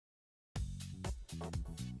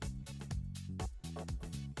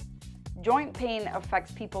Joint pain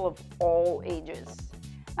affects people of all ages,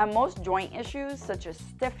 and most joint issues such as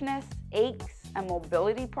stiffness, aches, and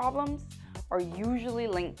mobility problems are usually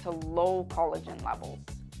linked to low collagen levels.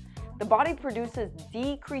 The body produces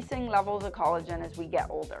decreasing levels of collagen as we get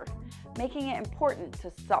older, making it important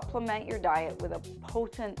to supplement your diet with a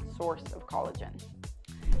potent source of collagen.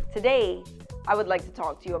 Today, I would like to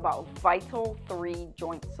talk to you about Vital 3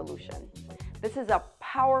 Joint Solution. This is a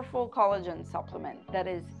powerful collagen supplement that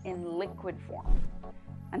is in liquid form.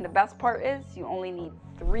 And the best part is you only need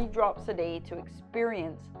 3 drops a day to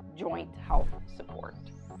experience joint health support.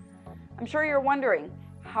 I'm sure you're wondering,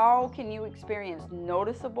 how can you experience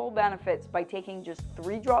noticeable benefits by taking just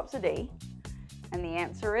 3 drops a day? And the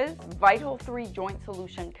answer is Vital 3 Joint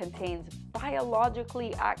Solution contains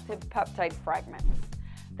biologically active peptide fragments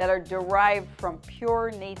that are derived from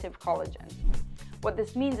pure native collagen. What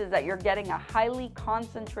this means is that you're getting a highly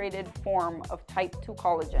concentrated form of type 2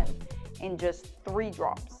 collagen in just 3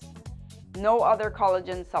 drops. No other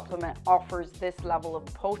collagen supplement offers this level of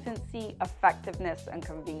potency, effectiveness, and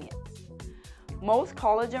convenience. Most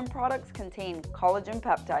collagen products contain collagen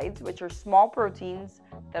peptides, which are small proteins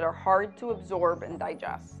that are hard to absorb and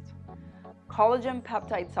digest. Collagen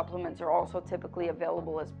peptide supplements are also typically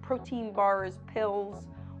available as protein bars, pills,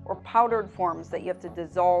 or powdered forms that you have to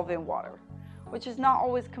dissolve in water, which is not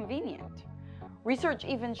always convenient. Research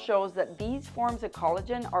even shows that these forms of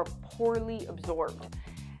collagen are poorly absorbed.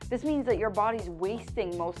 This means that your body's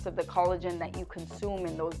wasting most of the collagen that you consume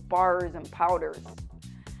in those bars and powders.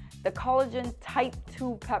 The collagen type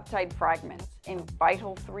 2 peptide fragments in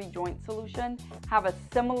Vital 3 Joint Solution have a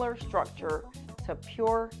similar structure to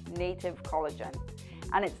pure native collagen,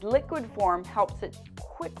 and its liquid form helps it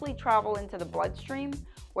quickly travel into the bloodstream,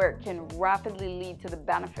 where it can rapidly lead to the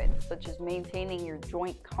benefits such as maintaining your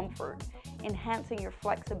joint comfort, enhancing your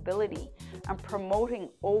flexibility, and promoting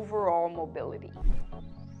overall mobility.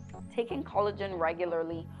 Taking collagen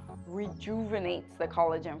regularly rejuvenates the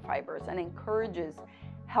collagen fibers and encourages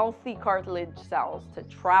healthy cartilage cells to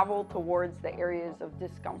travel towards the areas of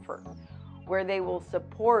discomfort, where they will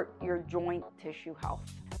support your joint tissue health.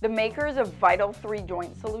 The makers of Vital 3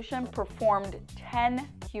 Joint Solution performed 10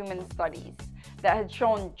 human studies that had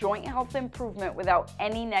shown joint health improvement without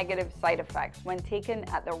any negative side effects when taken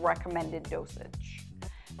at the recommended dosage.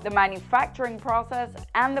 The manufacturing process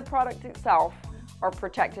and the product itself are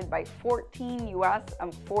protected by 14 US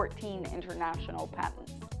and 14 international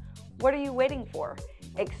patents. What are you waiting for?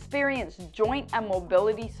 Experience joint and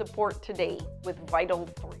mobility support today with Vital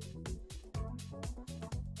 3.